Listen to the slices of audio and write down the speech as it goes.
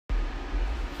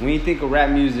When you think of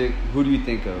rap music, who do you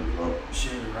think of? Oh,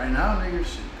 shit, right now, nigga,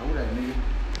 shit, Kodak, nigga.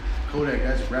 Kodak,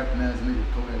 that's rapping ass nigga,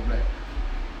 Kodak Black.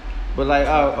 But like,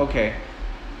 oh, okay.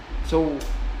 So,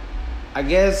 I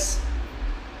guess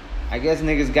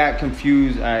niggas got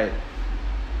confused. Alright,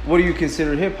 what do you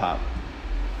consider hip hop?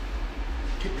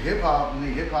 Hip hop,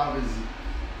 nigga, hip hop is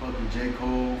fucking J.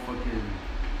 Cole, fucking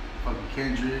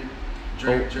Kendrick,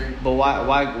 Drake. But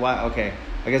why? Okay,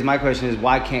 I guess my question is,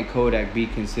 why can't Kodak be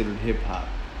considered hip hop?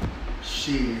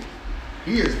 Shit,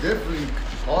 he is definitely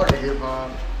part of hip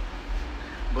hop,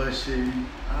 but shit,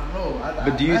 I don't know.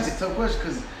 But do you? That's a tough question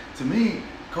because to me,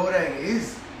 Kodak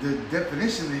is the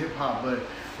definition of hip hop, but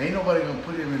ain't nobody gonna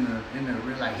put him in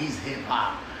the like he's hip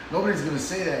hop. Nobody's gonna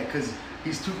say that because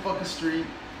he's too fucking street.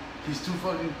 He's too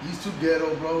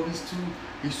ghetto, bro. He's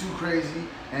too crazy,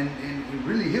 and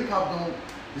really hip hop don't.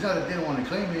 It's not that they don't want to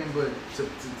claim him, but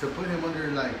to put him under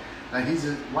like he's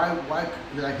a why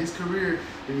like his career.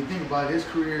 If you think about it, his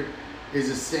career is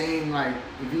the same. Like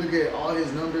if you look at all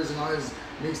his numbers and all his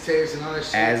mixtapes and all that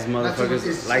shit, as motherfuckers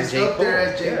it's like J. Cole. Up there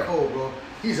as J. Cole, bro.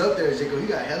 He's up there as J. Cole. He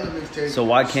got hella mixtapes. So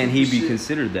why can't he be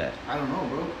considered that? I don't know,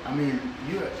 bro. I mean,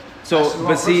 you. So,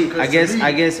 but see, I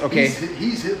guess, okay.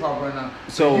 He's hip hop right now.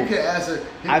 So you can ask a hip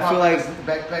hop I feel like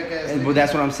backpack ass. But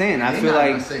that's what I'm saying. I feel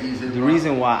like the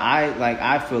reason why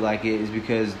I feel like it is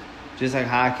because just like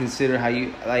how I consider how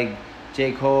you like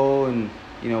J. Cole and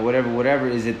whatever.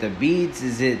 Is it the beats?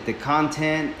 Is it the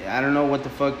content? I don't know what the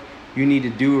fuck you need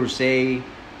to do or say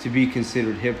to be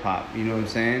considered hip hop. You know what I'm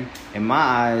saying? In my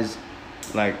eyes,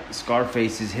 like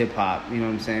Scarface is hip hop. You know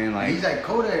what I'm saying? Like he's like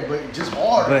Kodak, but just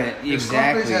harder. But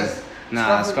exactly.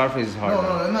 Scarface is hard. No,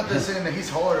 I'm not just saying that he's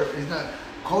harder. It's not.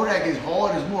 Kodak is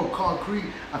hard. It's more concrete.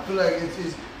 I feel like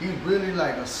he's really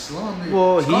like a slum nigga.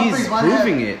 Well, he's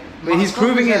proving it. But he's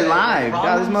proving it live.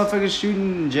 God, this motherfucker's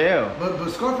shooting in jail. But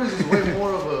Scarface is way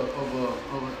more of a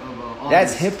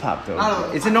that's hip hop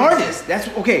though. It's an artist. That's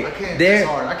okay. There.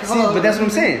 But that's what I'm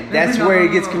saying. That's where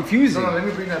it gets confusing. No, let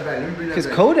me bring that back. Because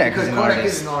Kodak is an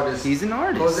artist. He's an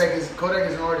artist. Kodak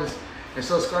is an artist, and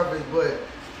so Scarface. But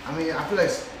I mean, I feel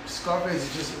like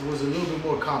Scarface was a little bit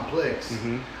more complex.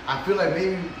 Mm-hmm. I feel like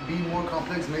maybe being more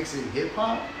complex makes it hip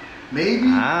hop. Maybe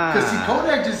because see,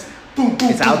 Kodak just boom boom.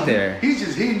 It's boom, out there. He's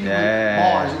just hitting you with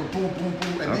bars, boom boom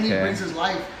boom, and then he brings his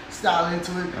lifestyle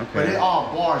into it. Okay. But they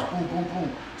all bars, boom boom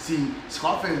boom. See,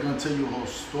 Scarface is gonna tell you a whole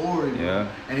story, bro.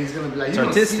 And he's gonna be like, you're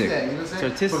gonna see that, you know what I'm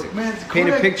saying? It's artistic. But man, paint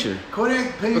a picture.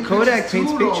 Kodak paints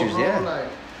pictures, bro. yeah.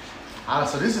 Like,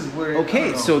 so this is where.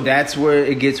 Okay, so that's where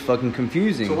it gets fucking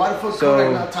confusing. So why the fuck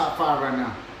Kodak not top 5 right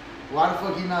now? Why the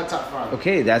fuck he not top 5?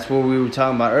 Okay, that's what we were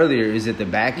talking about earlier. Is it the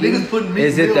backing? Niggas putting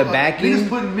Meek Niggas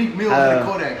putting Meek Mill in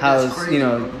Kodak. That's crazy.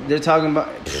 They're talking about.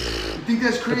 You think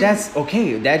that's crazy? But that's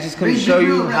okay. That just comes to show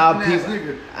you how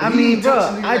people. I mean,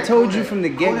 bro, I told you from the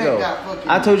get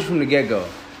go.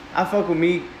 I fuck with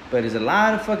Meek, but there's a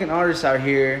lot of fucking artists out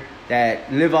here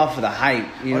that live off of the hype.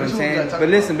 You know what I'm saying? But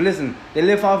listen. They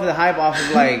live off of the hype, off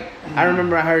of like. I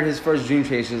remember I heard his first Dream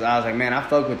Chasers. I was like, man, I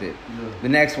fuck with it. Yeah. The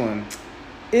next one,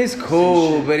 it's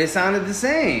cool, but it sounded the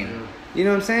same. Yeah. You know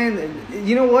what I'm saying?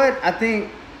 You know what? I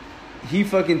think he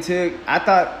fucking took. I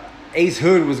thought Ace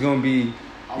Hood was gonna be.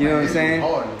 You know what I'm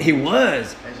saying? He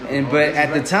was, but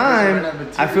at the time,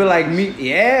 I feel like Meek.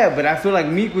 Yeah, but I feel like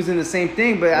Meek was in the same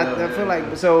thing. But I feel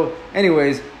like so.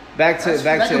 Anyways, back to.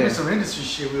 That could be some industry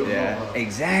shit. We don't know about.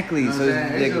 Exactly. You know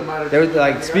so they were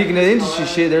like speaking of industry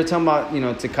shit. They were talking about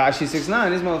Tekashi 6ix9ine.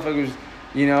 This motherfucker's.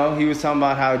 He was talking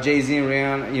about how Jay-Z and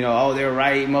Rihanna, they were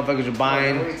right. Motherfuckers were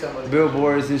buying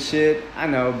billboards and shit. I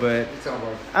know, but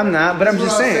I'm not. But I'm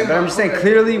just saying.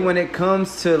 Clearly, when it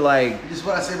comes to like, this is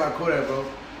what I say about Kodak, bro.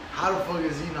 How the fuck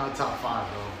is he not top 5,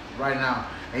 bro? Right now,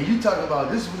 and you talk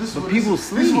about this. This is what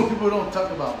people don't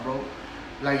talk about, bro.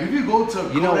 Like if you go to a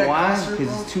Kodak concert,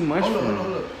 because it's too much for him.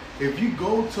 Hold up. If you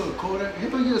go to a Kodak, he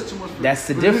has too much. That's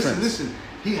the difference. Listen,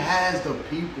 he has the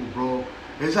people, bro.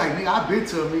 It's like, nigga, I've been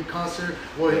to a Meek concert.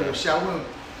 Well,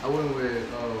 I went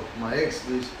with my ex,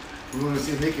 bitch. We went to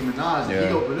see Nicki Minaj. Yeah.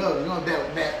 He opened up. You know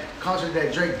that concert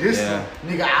that Drake dissed him?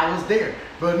 Nigga, I was there.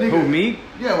 But nigga, who, Meek?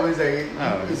 Yeah, well, he's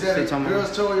like, is that a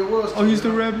girl's tour or your world's tour? Oh, he's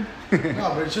still rapping? No,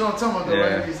 but you know what I'm talking about, though,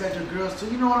 right? Is that your girl's tour?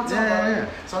 You know what I'm talking about? Yeah.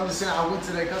 So I'm just saying, I went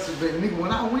to that concert, but nigga,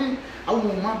 when I went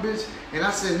with my bitch, and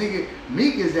I said, nigga,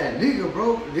 Meek is that nigga,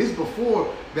 bro. This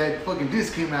before that fucking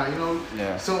disc came out,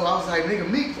 Yeah. So I was like, nigga,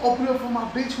 Meek opened up for my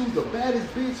bitch, who's the baddest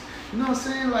bitch. You know what I'm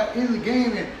saying? Like, in the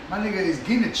game, and my nigga is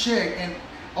getting a check and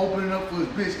opening up for his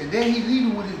bitch, and then he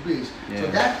leaving with his bitch. Yeah. So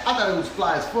that, I thought it was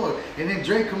fly as fuck. And then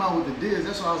Drake come out with the diss.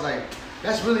 That's why I was like,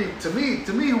 That's really to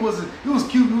me. It wasn't. It was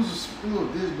cute. It was a little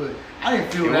this, but I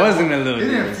didn't feel. It that wasn't one. a little.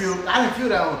 I didn't feel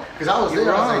that one because I was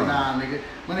there. I was like, nah, nigga.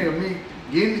 My nigga, me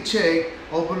getting the check,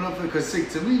 open up because see,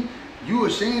 to me, you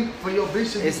ashamed for your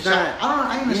bitch to be It's shot. not.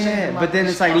 I ain't ashamed. Yeah, of my but then bitch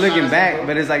it's like outside, looking back. bro.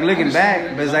 But it's like looking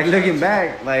back. But it's like looking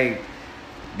back. Like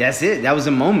that's it. That was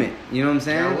a moment. You know what I'm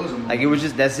saying? That was a moment. Like it was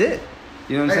just that's it.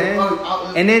 You know what I'm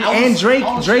Hey, saying? And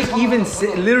then Drake even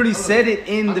literally said it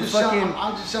in the fucking.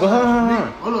 I'm just shouting out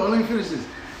Meek. Hold on, let me finish this.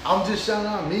 I'm just shouting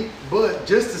out Meek, but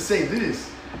just to say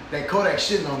this, that Kodak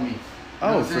shitting on me.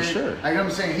 Oh, for sure. Like I'm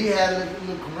saying, he had a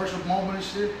little commercial moment and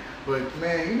shit, but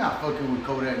man, he not fucking with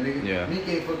Kodak, nigga. Yeah. Meek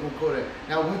ain't fucking with Kodak.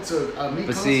 Now I went to a Meek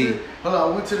But concert. see- I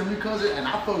went to the Meek concert and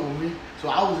I fucked with Meek, so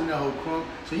I was in that whole crunk.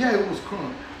 So yeah, it was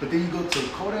crunk. But then you go to a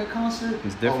Kodak concert,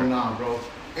 It's different. Oh nah, bro.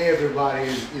 Everybody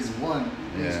is one.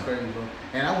 It's Yeah. crazy, bro.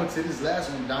 And I went to this last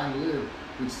one, Dying to Live,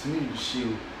 which to me, shit,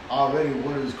 already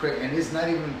one of his crazy. And it's not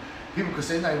even, people could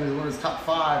say it's not even one of his top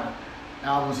 5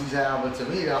 albums he's had, but to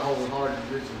me, that whole was hard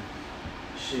to listen.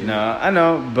 Shit. No, I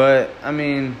know, but I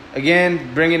mean,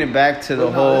 again, bringing it back to the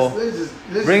But no, whole,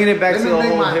 let's bringing it back let to me the make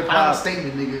whole my hip final hop.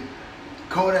 statement, nigga.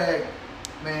 Kodak,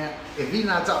 man, if he's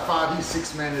not top 5, he's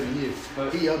 6th man of the year.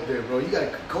 He up there, bro.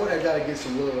 Kodak gotta get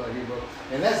some love out here, bro.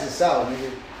 And that's the South,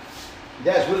 nigga.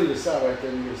 That's really the South right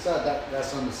there, nigga. The South, that's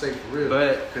something to say for real.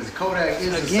 But because Kodak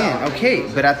is the again, South. okay,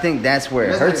 but I think that's where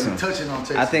it hurts him. Touching on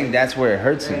Texas. I think that's where it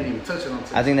hurts They ain't him. even touching on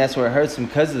Texas. I think that's where it hurts him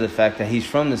because of the fact that he's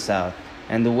from the South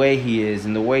and the way he is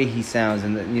and the way he sounds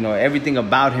and you know everything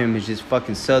about him is just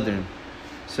fucking Southern.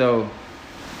 So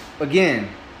again,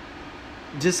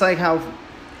 just like how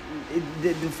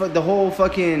the whole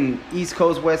fucking East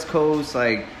Coast, West Coast,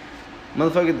 like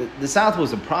motherfucker, the South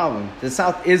was a problem. The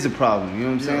South is a problem. You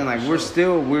know what I'm saying? Like we're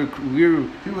still we're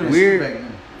People didn't see back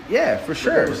then. yeah, for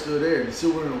sure. They were still there. They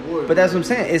still winning awards. But that's what I'm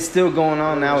saying. It's still going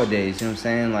on nowadays. You know what I'm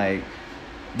saying? Like,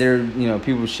 they're, you know,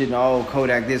 people shitting, oh,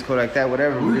 Kodak this, Kodak that,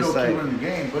 whatever. We We're know just keep like, running the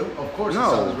game, but of course No, the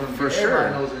South is running for the game. sure.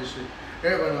 Everybody knows that shit.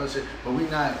 Everybody knows that shit. But we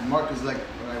not, Marcus like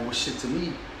well, shit to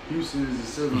me, Houston is the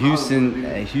silver Houston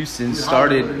We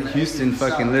started, Hollywood in the Houston 80s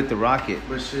fucking South. lit the rocket.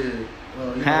 But shit, you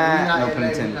know, we Ha, not no LA, pun we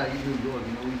intended. not New York,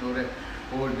 you know, we know that.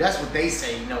 Or that's what they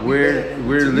say, you know.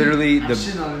 We're literally the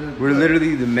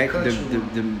country.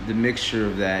 the mixture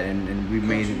of that, and we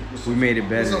made it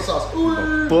There's better. no sauce.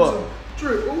 Ooh, But-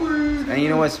 drip. Ooh, And you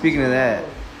know what? Speaking of that,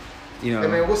 you Hey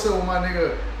man, know, what's up with my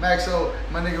nigga Maxo,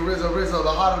 my nigga Rizzo, the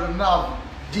hotter than mouth,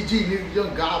 GG nigga,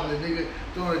 young goblin nigga,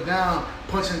 throwing it down,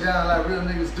 punching down like real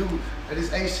niggas do at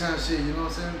this H-Town shit, you know what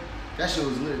I'm saying? That shit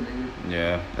was lit, nigga.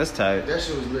 yeah, that's tight. That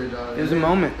shit was lit, dog. It was a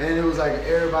moment. And it was like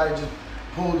everybody just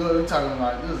pulled up. We talking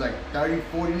about, there was like 30,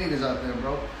 40 niggas out there,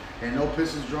 bro. And no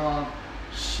pistols drawn.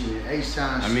 Shit,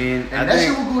 H-Town shit. I mean, and I that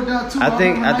think- shit will go down too. I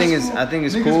think remember it's- high I think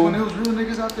it's niggas, cool. When there was real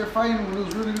niggas out there fighting, when there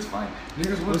was real niggas fighting,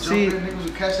 niggas would see- jump in, niggas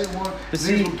would catch that one, but niggas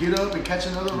see, would get up and catch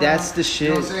another round. that's the shit.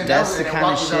 You know what I'm saying? That's That the was- kind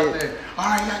of and Rock was out shit. there. All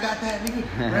right, y'all got that,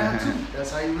 nigga. Round 2.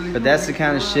 That's how you really. But do that's it, the nigga.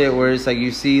 kind of Round shit 2. where it's like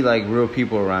you see like real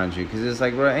people around you, because it's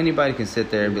like, bro, anybody can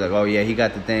sit there and be like, oh yeah, he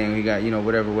got the thing, he got, you know,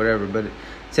 whatever. But it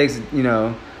takes, you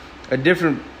know, a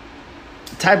different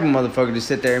type of motherfucker to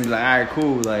sit there and be like, all right,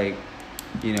 cool, like,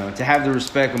 you know, to have the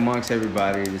respect amongst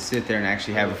everybody to sit there and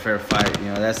actually have a fair fight. You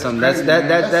know, that's something crazy, man.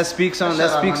 that speaks on That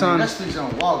speaks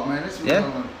on walk, man. That speaks Yeah.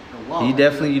 on the walk. He man.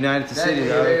 definitely united the That city,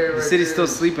 area dog. right The city's there still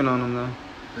is- sleeping on him though.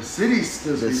 The city's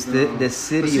still The sleeping on the them.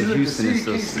 city But see, of look, Houston the is city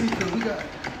still can't sleep 'cause we got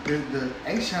the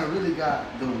H-Town really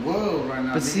got the world right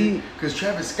now. But see- because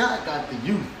Travis Scott got the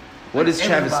youth. What Like is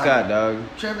Travis everybody. Scott, dog?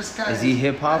 Travis Scott Is he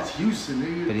hip-hop? That's Houston,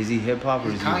 nigga. But is he hip hop or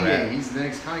He's is he Kanye. rap? He's the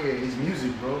next Kanye. It's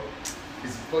music, bro.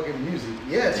 It's fucking music.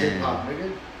 Yeah, it's Damn. hip hop, nigga.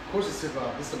 Of course it's hip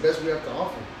hop. It's the best we have to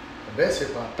offer. The best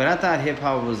hip hop. But I thought hip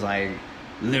hop was like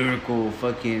lyrical,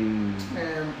 fucking.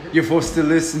 Man, You're supposed to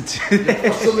listen to you're that.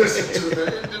 supposed to listen to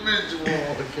the individual.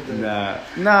 Nah,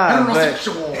 but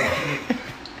Heterosexual.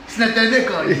 Snap that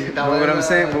dick on you. But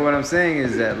what I'm saying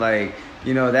is that, like,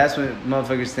 you know, that's what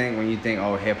motherfuckers think when you think,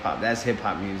 oh, hip hop, that's hip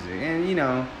hop music. And you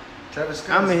know, Travis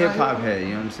Scott. I'm a hip hop head, you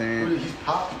know what I'm saying? He's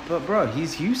pop. But bro,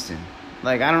 he's Houston.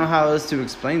 Like, I don't know how else to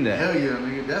explain that. Hell yeah,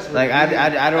 nigga. That's what Like, it is.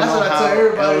 I don't That's know what I tell how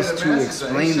everybody else that, to man, that's just an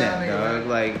explain H-Town that, nigga, dog. man.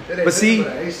 Like, That ain't but see,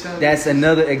 nothing but an H-Town that's nigga.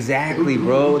 another exactly,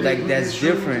 bro. Who Like, did that's shoes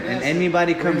different. And and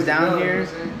anybody where comes was down young, here, you know what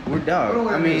I'm saying? we're I don't dog. know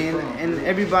where I he mean, was from, and bro.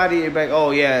 everybody, like,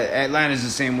 oh yeah, Atlanta's the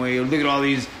same way. Look at all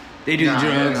these. They do Nah,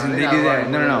 drugs nah, and they they not do that. right,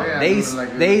 No, bro. no, They no. not They doing it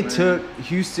like they this, man. took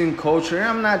Houston culture. And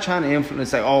I'm not trying to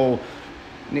influence. Like, oh,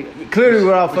 clearly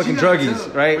we're all But you fucking gotta druggies,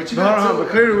 tell- right? but you But gotta hold on, tell-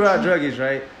 but clearly we're all but druggies,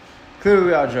 right? Clearly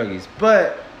we're all druggies.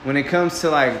 But when it comes to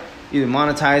like either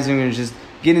monetizing or just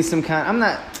getting some kind, I'm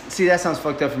not. See, that sounds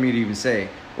fucked up for me to even say.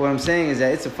 what I'm saying is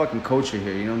that it's a fucking culture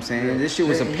here. You know what I'm saying? Yeah. This shit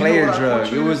was a player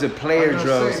drug. It was a player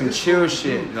drug. Some chill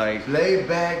shit. Like lay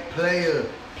back player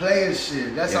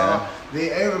shit. That's all they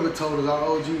ever told us, our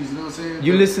OGs. You know what I'm saying?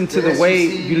 You listen to the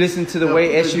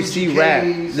way SUC rap.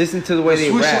 Listen to the way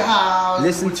they rap.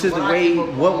 Listen to the way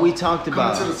what we talked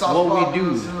about, what we do.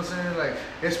 You know what I'm saying? Like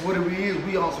that's what it is.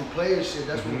 We on some player shit.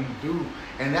 That's what we do,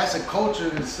 and that's a culture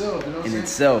in itself. You know what I'm saying?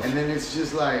 Itself. And then it's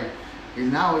just like,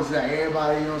 and now it's like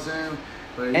everybody. You know what I'm saying?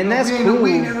 But, and that's cool.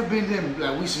 We ain't never been them.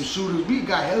 Like we some shooters. We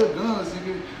got hella guns,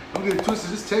 nigga. Don't get it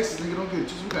twisted. This Texas, nigga. Don't get it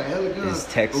twisted. We got hella guns.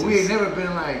 It's Texas. But we ain't never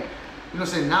been like, you know what I'm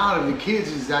saying? Now that the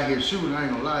kids is out here shooting, I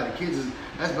ain't gonna lie. The kids is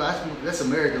that's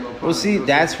American little. Well, see,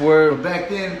 that's where. But back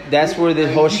then, that's where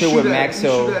the whole shit with Maxo.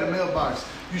 You shoot at a mailbox.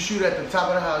 You shoot at the top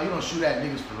of the house. You don't shoot at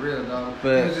niggas for real, dog.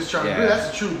 But niggas just trying to.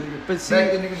 That's the truth, nigga. But see,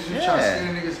 back then, niggas just trying to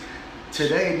scare niggas.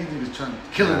 Today, these niggas trying to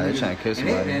kill niggas. They're trying to kill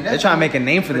somebody. They're trying to make a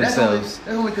name for themselves.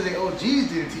 That's only because they OGs didn't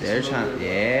teach them. They're trying,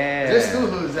 There's still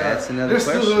hoods out. That's another There's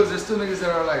question. still hoods. There's still niggas that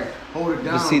are like, hold it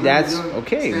down. But see, that's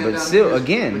okay. But still,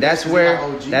 again, that's where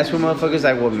motherfuckers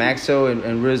like what Maxo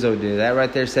and Rizzo did. That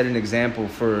right there set an example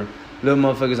for little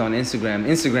motherfuckers on Instagram.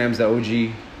 Instagram's the OG.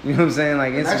 You know what I'm saying?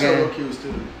 Like Instagram. Maxo was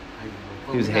too.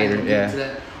 He was a hater,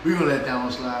 yeah. We gonna let that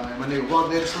one slide, man. My nigga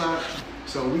walked that slide.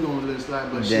 So we gonna let it slide,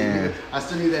 but shit, nigga, I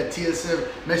still need that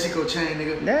TSF Mexico chain,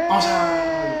 nigga. Nah.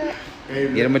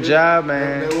 Hey, get him a job,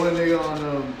 man. That one nigga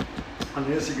on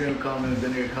the Instagram comments,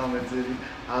 that nigga commented.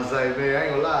 I was like, man, I ain't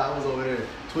gonna lie, I was over there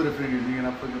Twitter fingers, nigga, and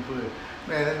I fucking put,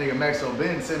 man, that nigga Maxo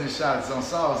been sending shots on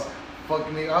Sauce.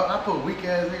 Fucking nigga, I put weak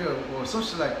ass nigga or some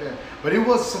shit like that. But it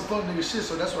was some fuck nigga shit,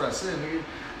 so that's what I said, nigga.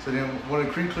 So then one of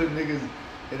the Creek Clip niggas.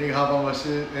 And nigga hop on my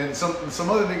shit, and some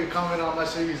other nigga comment on my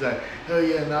shit. He's like, hell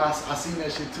yeah, nah, I seen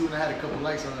that shit too, and I had a couple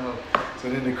likes on it. So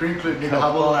then the Cream Clip nigga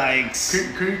hop on,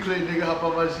 Cream Clip nigga hop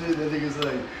on my shit. That nigga's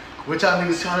like, what y'all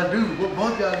niggas trying to do? What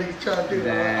both y'all niggas trying to do?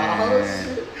 I'm like, oh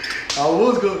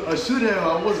shit. I should have,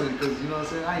 I wasn't, cause you know what I'm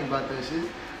saying. I ain't about that shit.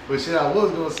 But shit, I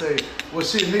was gonna say, well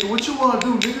shit, nigga, what you wanna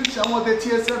do, nigga? I want that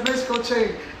TSF Mexico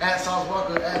chain at Sauce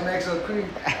Walker at Maxo Cream.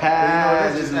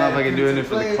 This motherfucker doing it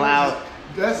for the clout.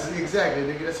 That's exactly,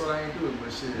 nigga. That's what I ain't doing,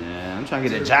 but shit. Yeah, I'm trying to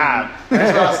get a job.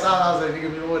 That's why I stopped. I was like,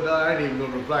 nigga, you know what, dog? I ain't even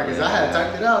gonna reply because I had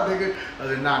typed it out, nigga. I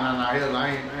was like, nah, hell, I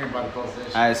ain't about to post that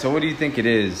shit. All right, so what do you think it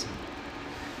is?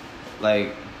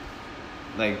 Like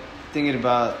thinking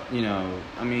about, you know,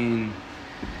 I mean,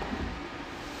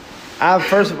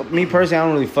 me personally, I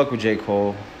don't really fuck with J.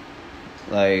 Cole.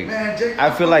 Like, man,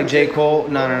 I feel like J. Cole.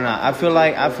 No. I feel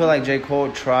like J.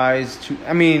 Cole tries to.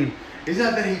 I mean. It's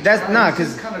not that he. That's not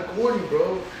because kind of corny,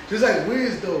 bro. Just like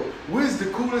Wiz though. Wiz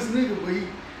the coolest nigga,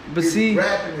 but his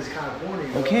rapping is kind of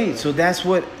corny. Bro. Okay, so that's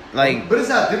what like. But it's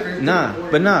not different.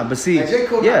 But see, like, J.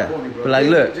 Cole not corny, bro. But like,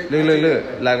 look.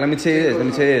 Like, let me tell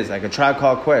you this. Like a Tribe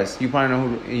Called Quest. You probably know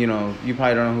who. You know, you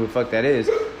probably don't know who the fuck that is.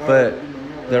 But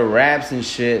the raps and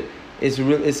shit, it's a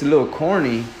little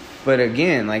corny. But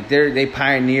again, like they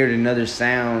pioneered another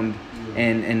sound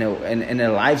and a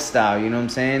lifestyle. You know what I'm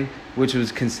saying? Which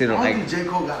was considered I don't think J.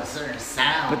 Cole got a certain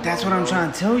sound. But that's what I'm trying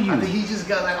to tell you. I think he just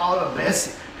got like all the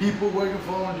best people working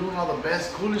for him, doing all the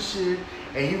best, coolest shit,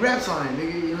 and he raps on it,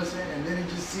 nigga. You know what I'm saying? And then it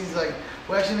just seems like,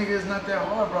 well, actually, nigga, it's not that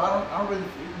hard, bro. I don't really,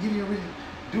 you didn't really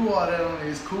do all that on it.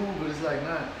 It's cool, but it's like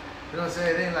not. You know what I'm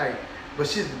saying? It ain't like,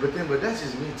 but that's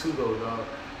just me too, though, dog.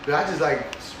 But I just like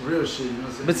real shit, you know what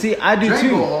I'm saying? But see, I do Drake too.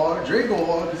 Drake go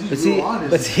hard because he's real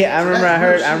honest. But see, I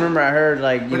remember I heard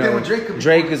like, you know,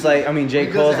 Drake is like, I mean,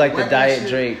 J. Cole's like the diet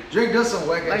Drake. Drake does some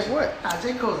whack like shit. What? Nah,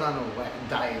 J. Cole's not no whack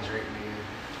diet Drake,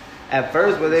 nigga. At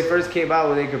first, when they first came out,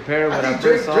 when they compared, when I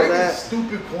first saw Drake that. Is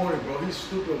stupid corny, bro. He's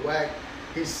stupid whack.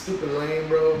 He's stupid lame,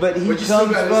 bro. But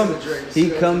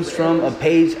he comes from a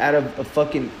page out of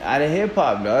hip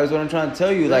hop, dog. That's what I'm trying to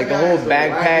tell you. Like the whole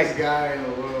backpack. Guy in the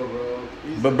world, bro.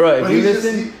 But bro, if you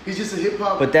listen, he's just a hip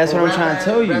hop. But that's what I'm trying to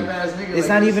tell you. It's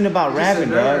not even about rapping,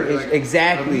 dog.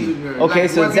 Exactly. Okay,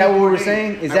 so is that what we're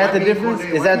saying? Is that the difference?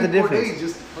 Is that the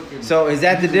difference? So is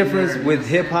that the difference with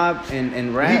hip hop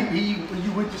and rap? You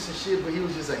went through some shit, but he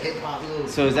was just a hip hop little.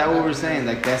 So is that what we're saying?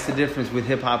 Like that's the difference with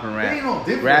hip hop and rap. There ain't no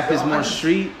difference. Rap is more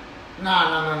street.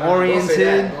 Nah.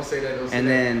 Oriented. Don't say that. And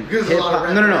then because there's a lot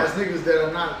of no. niggas that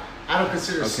are not. I don't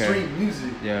consider street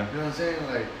music. Yeah. You know what I'm saying?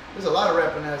 Like, there's a lot of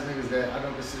rapping ass niggas that I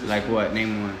don't consider. Like street. What?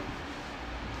 Name one.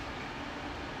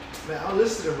 Man, I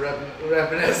listen to them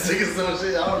rapping ass niggas so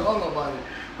shit. I don't know nobody,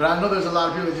 but I know there's a lot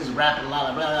of people that just rap a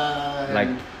lot of blah, blah, blah, like,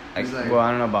 well,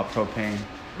 I don't know about Propane.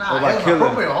 Nah,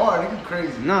 Propane hard. Nigga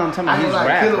crazy. No, I'm talking about he's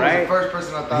rap, Killer right? Was the first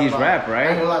person I thought he's about. Rap, right? I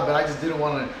ain't gonna lie, but I just didn't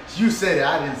want to. You said it.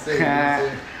 I didn't say it. You know what I'm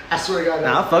saying? I swear to God.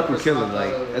 Nah, I fuck with Killer.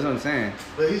 Like that's what I'm saying.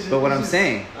 But what I'm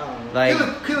saying, like,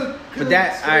 Killer, but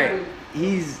that, all right.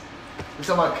 he's. We're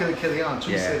talking about Killer Kellyanne.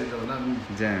 You said it though, not me.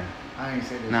 Damn. I ain't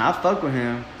say that. Nah, I fuck with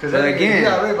him. Because again, he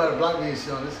got ready by the block me and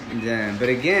shit on this again. Damn, but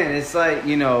again, it's like,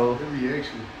 you know.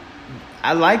 Reaction.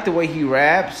 I like the way he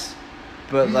raps,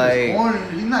 but he's like. Corny.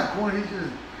 He's not corny.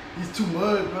 He's too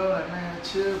mud, bro. Like, man,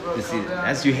 chill, bro. See,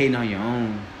 that's you hating on your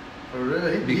own. For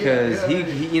real? Because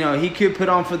he, you know, he could put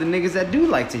on for the niggas that do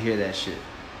like to hear that shit.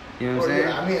 You know what I'm saying?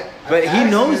 Yeah, I mean, but he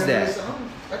knows that.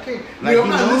 I can't. Like, I'm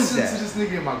not listening to this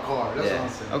nigga in my car. That's what I'm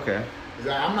saying. Okay.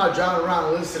 I'm not driving around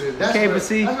and listening to that. Okay, but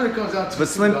see, that's when it comes down to. But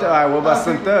Slim Thug, alright, what about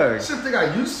Slim Thug? Slim Thug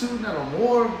I used to, not no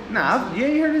more. Nah,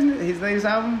 you heard his latest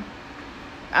album?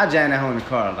 I jam that home in the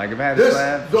car. Like if I had a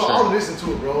slab, bro, sure. I'll listen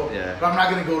to it, bro. Yeah. But I'm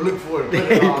not gonna go look for it.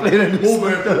 Put it on. I'm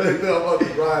about to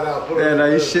ride out. Put yeah, no,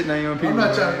 you shitting on your own people. I'm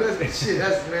not trying. That's shit.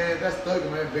 That's Thug,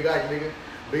 man. Big Ike, nigga.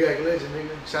 Big Ike legend,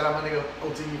 nigga. Shout out my nigga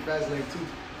OTE Fastlane too.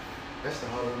 That's the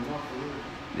heart of the month for real.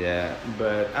 Yeah,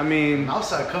 but I mean,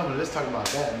 Northside coming. Let's talk about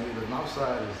that, nigga. The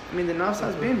Northside is. I mean, the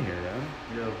Northside's been here, though.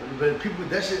 Yeah, but people,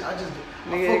 that shit, I just.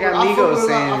 Nigga, they got Migos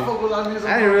saying. I fuck with a lot of niggas.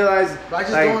 I didn't realize. But I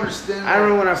just like, don't understand. I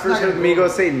remember when I first heard Migos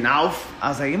say Nauf. I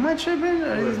was like, am I tripping?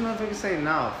 Or these motherfuckers saying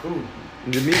Nauf? Ooh.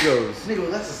 The Migos. Nigga,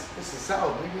 that's the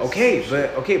South, nigga.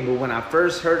 Okay, but when I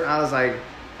first heard, I was like,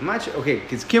 am I okay?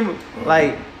 Because Kim,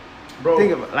 like, bro,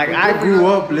 think about, like, I grew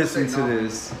up listening to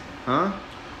this, huh?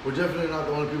 We're definitely not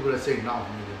the only people that say Nauf,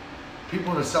 nigga.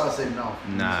 People in the South say Nauf.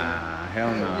 Nah,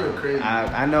 hell no. You're crazy.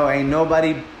 I know ain't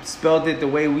nobody spelled it the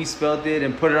way we spelled it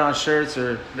and put it on shirts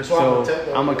or. That's so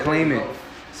I'm gonna claim it.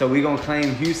 So we gonna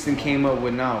claim Houston came up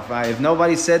with Nauf. Right? If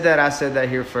nobody said that, I said that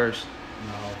here first.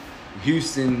 No.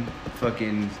 Houston,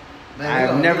 fucking.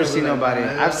 I've never seen nobody.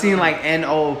 I've seen like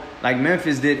NO, like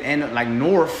Memphis did N, like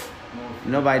North.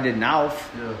 Nobody did Nauf.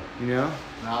 Yeah. You know.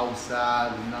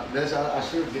 Outside, that's I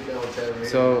should get that hotel rating.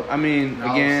 So I mean,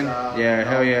 again, yeah,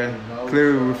 hell yeah.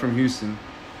 Clearly, we're from Houston.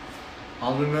 I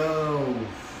don't know.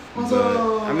 But,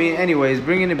 I mean, anyways,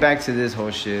 bringing it back to this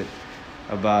whole shit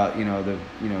about the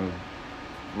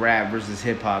rap versus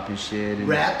hip hop and shit. And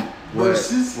rap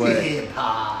versus hip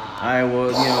hop. All right,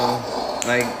 well,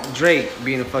 like Drake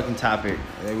being a fucking topic.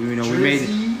 We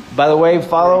made. By the way,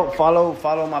 follow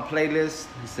my playlist.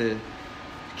 He said.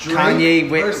 Kanye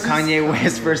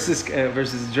West versus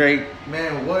Drake.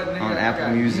 Man, what nigga? On Apple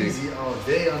Music. Easy all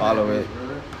day on follow that it. Bitch,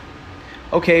 brother.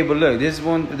 Okay, but look, this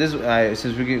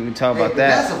since we talk about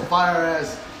that. That's a fire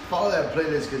ass. Follow that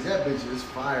playlist because that bitch is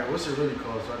fire. What's it really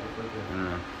called? So I can put that. I don't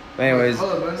know. But anyways,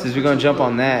 since we're gonna jump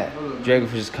on that, Drake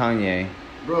versus Kanye.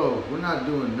 Bro, we're not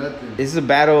doing nothing. This is a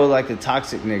battle of like the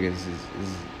toxic niggas.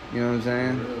 You know what I'm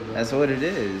saying? That's what it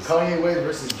is. Kanye West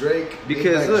versus Drake.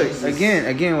 Because look,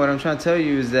 again, what I'm trying to tell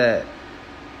you is that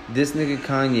this nigga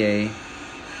Kanye,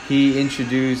 he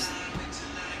introduced.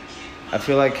 I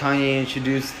feel like Kanye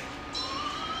introduced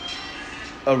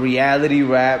a reality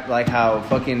rap, like how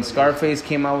fucking Scarface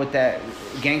came out with that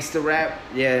gangster rap.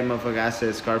 Yeah, motherfucker, I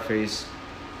said Scarface.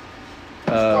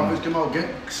 Scarface came out.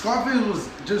 Scarface was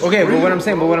just okay, real, but what I'm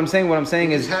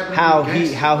saying is how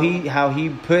he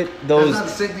put those.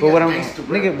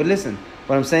 But listen,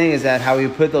 what I'm saying is that how he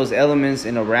put those elements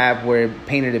in a rap where it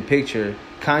painted a picture.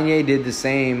 Kanye did the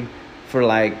same for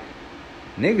like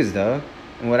niggas, though.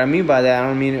 And what I mean by that, I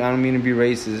don't mean to be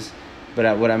racist,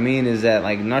 but what I mean is that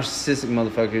like narcissistic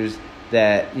motherfuckers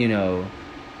that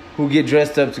who get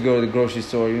dressed up to go to the grocery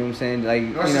store. You know what I'm saying? Like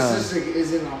narcissistic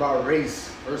isn't about race.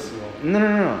 First of all,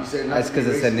 no. That's because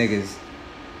I said niggas.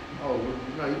 Oh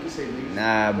no, you can say niggas.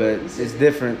 Nah, but it's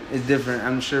different. It's different.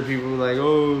 I'm sure people are like,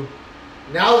 oh.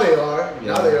 Now they are.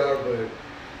 Yeah. Now they are. But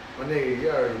my nigga,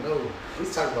 you already know.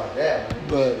 Let's talk about that, man.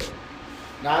 But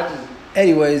I just.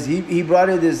 Anyways, he brought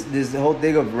in this whole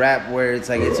thing of rap where it's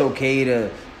like it's okay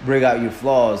to bring out your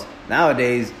flaws.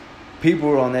 Nowadays, people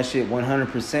are on that shit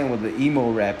 100% with the emo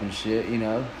rap and shit.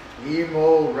 Emo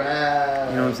rap.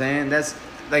 You know what I'm saying? That's.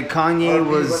 Like Kanye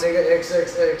was,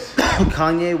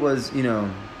 Kanye was,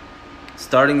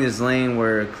 starting this lane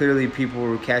where clearly people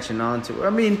were catching on to.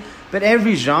 I mean, but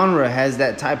every genre has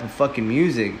that type of fucking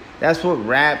music. That's what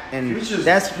rap and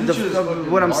that's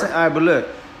what I'm saying. All right, but look,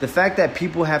 the fact that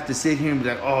people have to sit here and be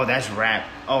like, oh, that's rap,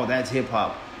 oh, that's hip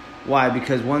hop. Why?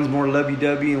 Because one's more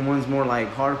lovey-dovey and one's more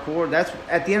like hardcore. That's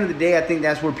at the end of the day, I think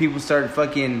that's where people start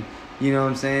fucking, you know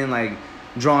what I'm saying, like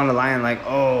drawing the line, like,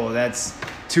 oh, that's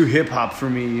too hip hop for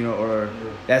me, or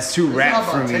that's too rap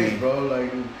for me, taste, bro.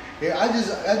 Like, yeah, I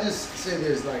just say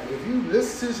this, like, if you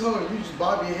listen to this song and you just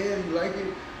bob your head and you like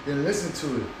it, then listen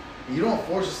to it. And you don't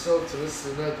force yourself to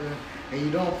listen to nothing, and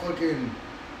you don't fucking.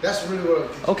 That's really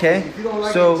what. Okay. If you don't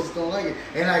like it, just don't like it.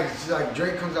 And like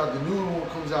Drake comes out, the new one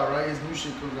comes out, right? His new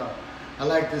shit comes out. I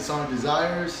like this song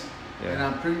Desires.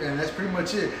 and that's pretty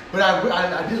much it. But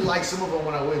I did like some of them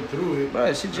when I went through it.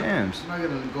 But shit jams. I'm not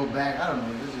gonna go back. I don't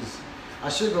know. I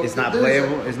should go. It's not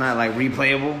playable. It's not like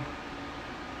replayable.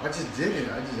 I just did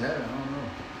it. I just had it. I don't know.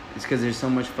 It's because there's so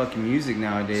much fucking music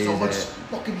nowadays. So much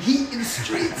fucking heat in the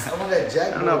streets. I want that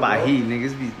Jack. I don't know about heat.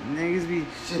 Niggas be.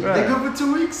 Shit, they good for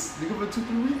 2 weeks. They good for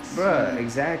 2-3 weeks. Bruh,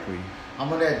 exactly.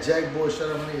 I'm on that Jack Boy.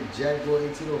 Shout out my nigga Jack Boy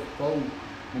 1804.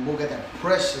 My boy got that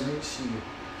pressure, nigga. Shit.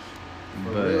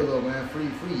 For real though, man.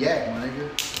 Free yak, my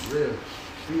nigga. For real.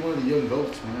 Free one of the young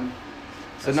goats, man.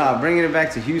 So bringing it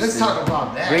back to Houston. Let's talk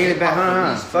about that. Bringing it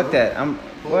back, fuck that.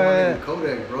 What?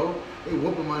 Kodak, bro. They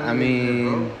whooping my nigga. I mean,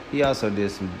 there, bro. he also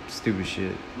did some stupid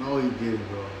shit. No, he didn't,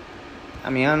 bro. I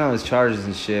mean, I know his charges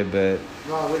and shit, but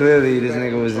clearly this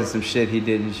nigga was in some shit he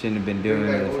did and shouldn't have been doing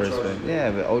in the first place. Yeah,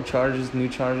 but old charges, new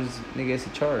charges, nigga, it's a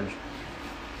charge.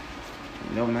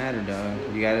 It don't matter,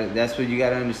 dog. That's what you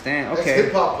gotta understand. Okay. That's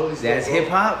hip hop police. That's hip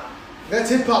hop?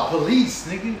 That's hip hop police,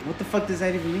 nigga. What the fuck does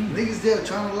that even mean? Niggas there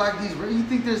trying to like these. You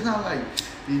think there's not like,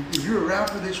 if you're a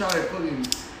rapper, they try to fucking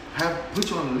put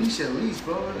you on a leash at least,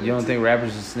 bro. You don't think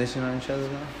rappers are snitching on each other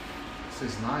now?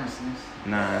 6ix9ine snitch.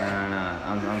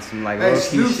 Nah. On some like hey, low key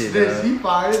Snoop shit. Snitch. He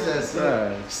fired his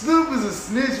ass. Snoop is a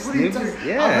snitch. What are you talking?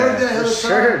 Yeah, I heard that hella time.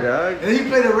 Sure, dog. And he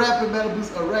played a rat in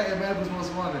Malibu's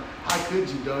Most Wanted. How could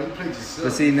you, dog? You played yourself.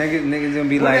 But see, niggas gonna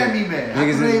be what like, that mean,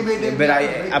 man? But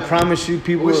I promise you,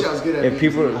 people. I wish I was good at if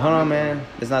people, hold on, man,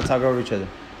 let's not talk over each other.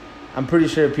 I'm pretty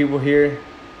sure people here,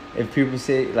 if people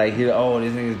say like, oh,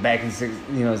 this nigga's back in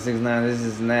 6ix9ine,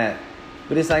 this and that.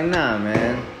 But it's like, nah,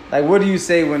 man. Like, what do you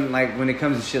say when it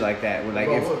comes to shit like that? Where, like,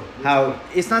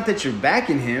 it's not that you're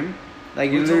backing him,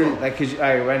 like you're literally like, cause all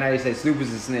right, right now you say Snoop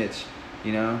is a snitch,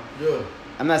 you know. Yeah.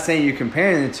 I'm not saying you're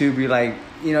comparing the two, but like,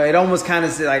 it almost kind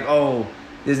of say like, oh,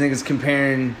 this nigga's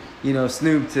comparing,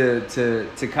 Snoop to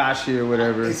Tekashi or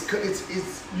whatever. It's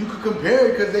you could compare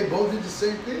it because they both did the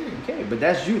same thing. Okay, but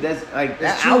that's you. That's like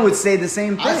that, I would say the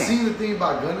same thing. I seen the thing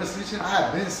about Gunna snitching. I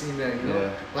have been seeing that,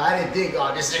 Yeah. But I didn't think,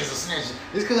 oh, this nigga's a snitch.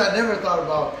 It's because I never thought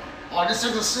about, oh, this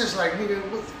nigga's a snitch. Like, nigga,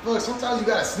 what the fuck? Sometimes you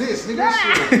gotta snitch, nigga. That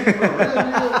shit, for real,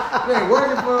 nigga. They ain't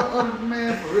working for other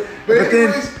man, for real.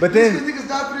 But then these niggas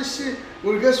die for this shit.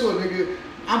 Well, guess what, nigga?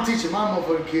 I'm teaching my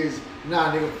motherfucking kids.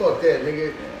 Nah, nigga, fuck that,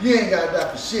 nigga. You ain't gotta die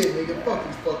for shit, nigga. Fuck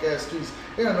these fuck ass streets.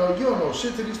 You don't know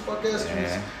shit to these fuck ass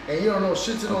streets, and you don't know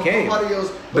shit to nobody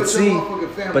else but your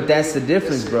motherfucking family. But that's the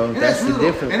difference, bro. That's the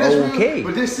difference. And that's okay.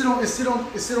 But they still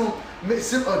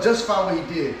don't justify what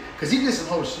he did, cause he did some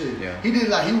whole shit. Yeah. He did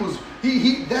like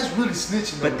he that's really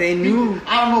snitching. But they knew.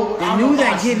 I don't know. They knew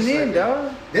that getting in,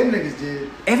 dog. Them niggas did.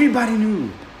 Everybody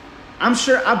knew. I'm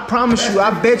sure. I promise you.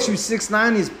 I bet you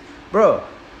 6ix9ine is, bro.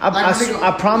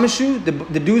 I promise you,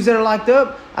 the dudes that are locked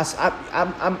up,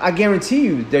 I guarantee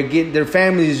you, their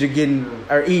families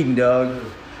are eating, dog.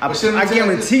 I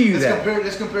guarantee you that.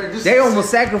 Let's compare. They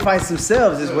almost sacrificed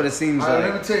themselves, is what it seems like.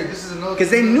 Let me tell you, this is another. Because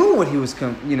they knew what he was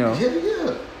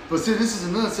Yeah. But see, this is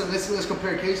another. Let's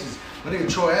compare cases. My nigga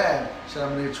Troy Ave. Shout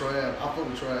out my nigga Troy Ave. I fuck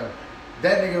with Troy Ave.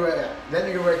 That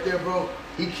nigga right there, bro.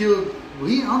 He killed. I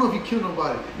don't know if he killed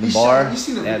nobody. You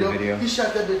seen the video? He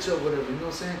shot that bitch up, whatever. You know what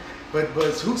I'm saying? But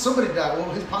somebody died.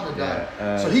 Well, his partner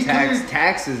died. So he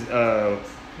taxes.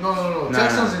 No.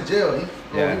 Jackson's in jail. He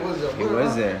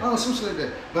was there. I don't know, some shit like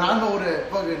that. But I know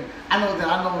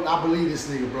that I believe this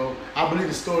nigga, bro. I believe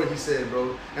the story he said,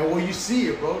 bro. And when you see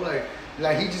it, bro,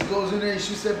 like he just goes in there and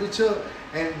shoots that bitch up,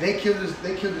 and they killed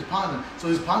his partner. So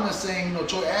his partner's saying,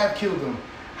 Troy Ave killed him.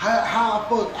 How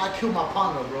I killed my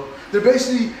partner, bro? They're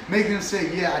basically making him say,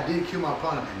 yeah, I did kill my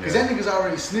partner. Because that nigga's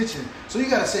already snitching. So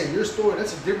you gotta say your story.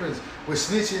 That's the difference with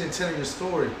snitching and telling your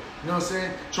story. You know what I'm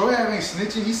saying? Troy Ave ain't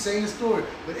snitching, he's saying the story.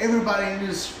 But everybody in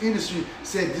this industry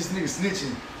said, this nigga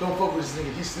snitching. Don't fuck with this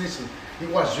nigga, he's snitching. He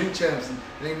watched Drink Champs and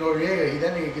then Noriega,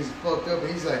 that nigga gets fucked up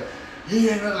and he's like,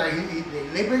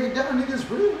 they break it down, niggas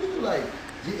real, nigga, like,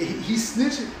 he's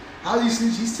snitching. How you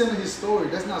snitch? He's telling his story.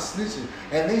 That's not snitching.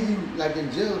 And then you, like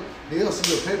in jail, they'll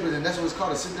see your papers, and that's what it's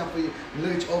called. To sit down for you,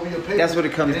 look over your papers. That's what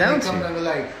it comes down to. Come down to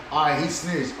like, all right, he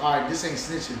snitched. All right, this ain't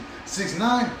snitching.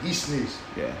 6ix9ine, he snitched.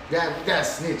 Yeah.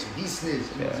 That's snitching. He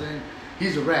snitched. You know what I'm saying?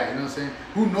 He's a rat. You know what I'm saying?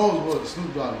 Who knows what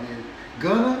Snoop Dogg did?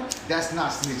 Gunna, that's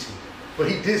not snitching, but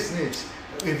he did snitch.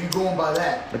 If you going by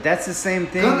that, but that's the same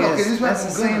thing. That's the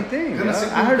same thing.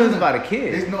 I heard it was about a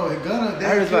kid. Gunna. I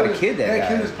heard it was about a kid that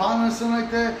killed his partner or something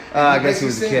like that. I guess he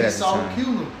was a kid at the time. They saw him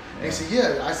kill him. They said,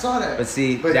 yeah, I saw that. But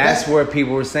see, that's where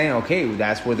people were saying, okay,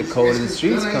 that's where the code of the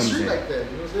streets comes in. Like that,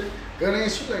 you know what I'm saying? Gunna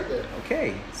ain't shit like that.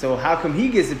 Okay, so how come he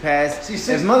gets it past?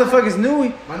 As motherfuckers knew he.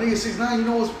 My nigga 6ix9ine, you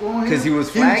know what's going on? Because he was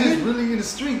flagging? He was just really in the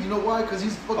street. You know why? Because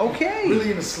he's fucking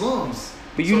really in the slums.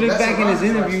 But you look back in his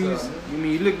interviews.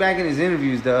 You look back in his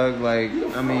interviews, Doug. Like, he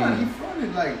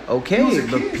fronted, like, okay,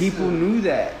 but people knew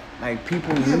that. Like,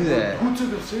 people knew that. Who took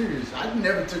him serious? I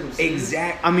never took him serious.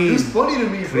 Exactly. I mean, it's funny to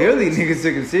me. Clearly, niggas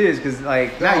took him serious because,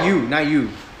 like, not you,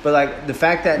 but like the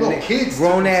fact that kids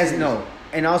grown ass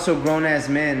and also grown ass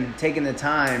men taking the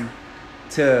time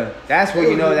to. That's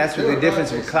what That's what the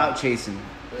difference with clout chasing.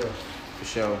 Yeah. For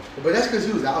sure. But that's because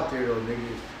he was out there, though,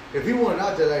 nigga. If he wasn't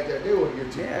out there like that, they wouldn't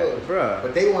get too close. Bruh.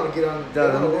 But they want to get on.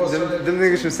 Them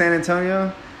niggas from San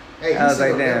Antonio. Hey, I was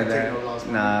like, damn,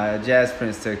 nah, Jazz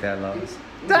Prince took that loss.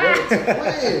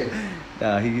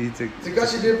 Nah, he took.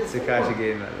 Tekashi didn't perform. Tekashi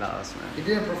gave him that loss, man. He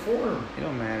didn't perform. It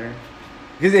don't matter.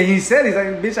 Because he said, he's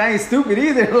like, bitch, I ain't stupid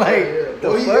either. Like,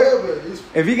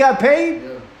 if he got paid,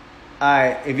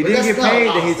 alright. If he didn't get paid,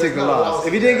 then he took the loss.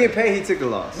 If he didn't get paid, he took the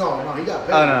loss. No, he got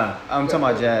paid. Oh, no. I'm talking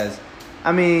about Jazz.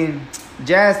 I mean,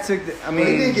 Jazz took the. But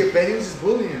he didn't get paid. He was just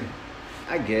bullying.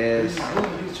 I guess. He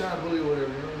was trying to bully or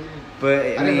whatever.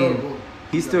 But, I mean,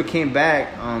 he still came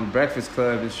back on Breakfast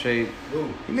Club and straight.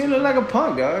 He made him look like a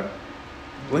punk, dog.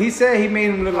 Well, he said he made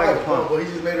him look like a punk. Well, he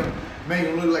just made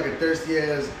him look like a thirsty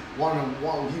ass. He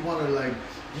wanted like,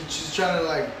 he's just trying to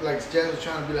like Jazz was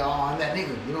trying to be like, oh, I'm that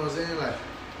nigga. You know what I'm saying? Like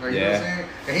you know what I'm saying?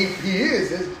 And he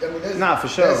is. That's nah, for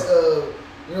sure. That's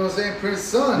you know what I'm saying? Prince's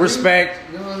son. Respect.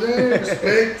 You know what I'm saying?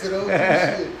 Respect to those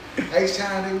shit. H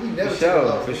Town, we never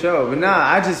for sure. But nah,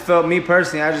 I just felt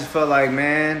like,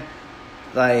 man,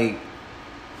 like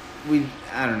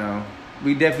I don't know.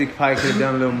 We definitely probably could have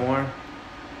done a little more.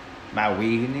 By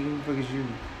we, nigga, what the fuck is you?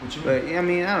 But I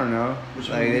mean, I don't know. Like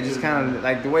they just kind of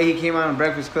like the way he came out on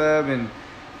Breakfast Club, and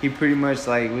he pretty much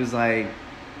like was like,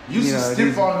 you know,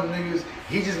 stiff on them niggas.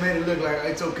 He just made it look like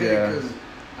it's okay because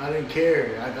I didn't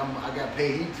care. I got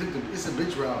paid. He took it's a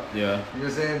bitch route. Yeah. You know what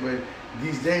I'm saying? But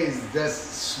these days, that's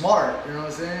smart. You know what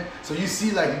I'm saying? So you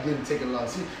see, like he didn't take a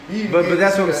loss. But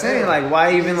that's what I'm saying. Like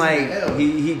why even like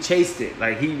he chased it.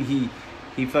 Like he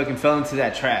fucking fell into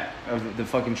that trap of the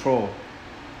fucking troll.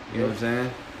 You know what I'm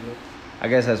saying? Yep. I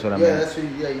guess that's what I meant.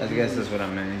 I guess that's what I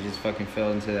meant. He just fucking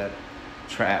fell into that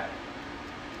trap.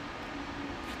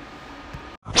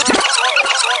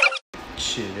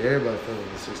 Shit, everybody fell into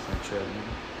the 6'9" trap,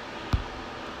 nigga.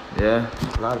 Yeah.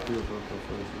 A lot of people fell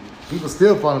for it. People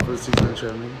still falling for the 6'9"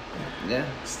 trap, nigga. Yeah.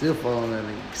 Still falling on that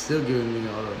nigga. Still giving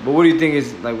nigga all that. But what do you think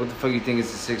is, like, what the fuck you think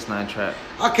is the 6'9" trap?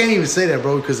 I can't even say that,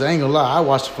 bro, because I ain't gonna lie. I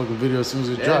watched the fucking video as soon as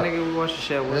it dropped. Yeah, nigga, we watched the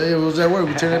shit at work. Yeah, it was at work.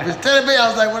 We turned that bitch. I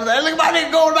was like, what is that? Look at my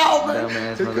nigga going out, man. Yeah,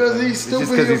 man, because he's stupid.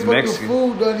 Just because he's Mexican.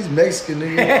 Food, done. He's Mexican,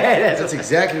 nigga. That's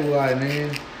exactly why,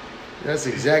 nigga. That's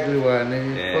exactly why,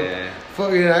 nigga. Yeah.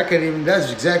 Fuck yeah, I can't even.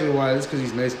 That's exactly why. It's because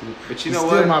he's Mexican. But you know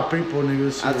still what? My people,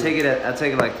 nigga. I'll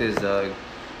take it like this, dog.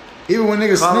 Even when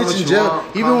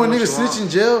niggas snitch in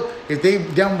jail, if they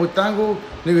down with Tango,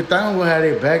 nigga, Tango gonna have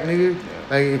their back, nigga. Yeah.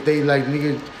 Like if they like,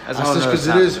 nigga, that's a whole nother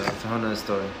topic, that's a whole nother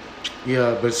story.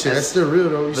 Yeah, but shit, that's still real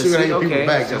though. You still gotta have your people's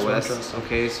back. That's what I'm trying to say.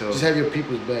 Okay, so just have your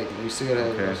people's back. You still gotta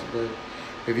have your people's back.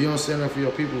 If you don't stand up for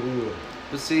your people, who will?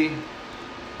 But see,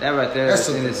 that right there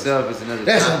in itself is another.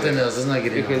 That's something else. It's not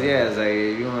getting because it's like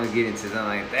if you want to get into something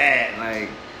like that, like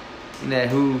you know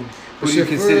who you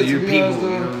consider your people.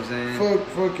 You know what I'm saying?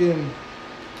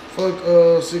 Fuck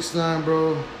 6'9",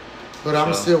 bro. But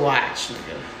I'ma still watch,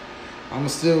 nigga. I'ma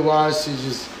still watch. It's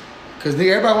just cause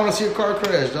nigga, everybody wanna see a car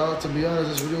crash, dog. To be honest,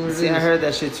 that's really what it is. See, I heard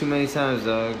that shit too many times,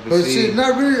 dog. But shit,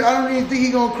 not really. I don't even think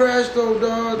he gonna crash though,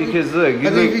 dog. Because look, I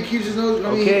think if he keeps his nose.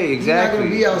 Okay, exactly. He's not gonna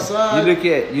be outside.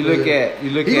 You look at.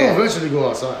 He gonna eventually go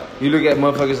outside. You look at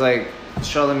motherfuckers like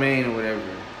Charlemagne or whatever.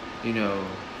 You know,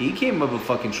 he came up a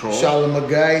fucking troll. Charlemagne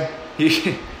guy.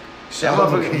 He's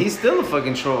still a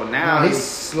fucking troll now. He's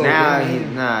slow.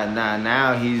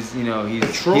 Now he's you know he's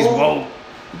troll? He's woke.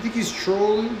 You think he's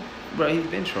trolling? Bro, he's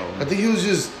been trolling. I think he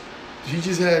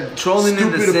just had trolling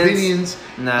stupid in the opinions.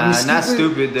 Not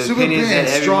stupid. The opinions that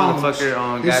every motherfucker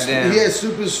on goddamn. He had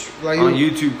super like on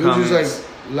YouTube comments. It was just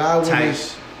like loud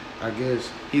with I guess.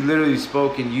 He literally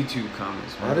spoke in YouTube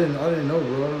comments. Man. I didn't know,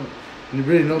 bro. I didn't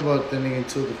really know about that nigga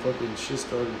until the fucking shit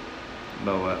started.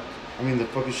 About what? I mean, the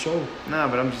fucking show. Nah,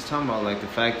 but I'm just talking about, like, the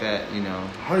fact that, you know...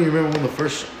 I don't even remember when the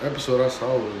first episode I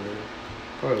saw was, man.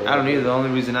 Probably I don't either. The only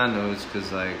reason I know is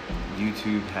because, like,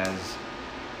 YouTube has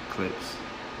clips.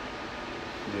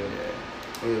 Yeah.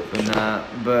 Oh, yeah,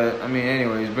 but but, I mean,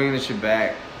 anyways, bringing this shit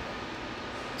back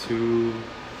to...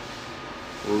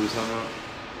 What were we talking about?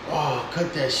 Oh,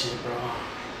 cut that shit, bro.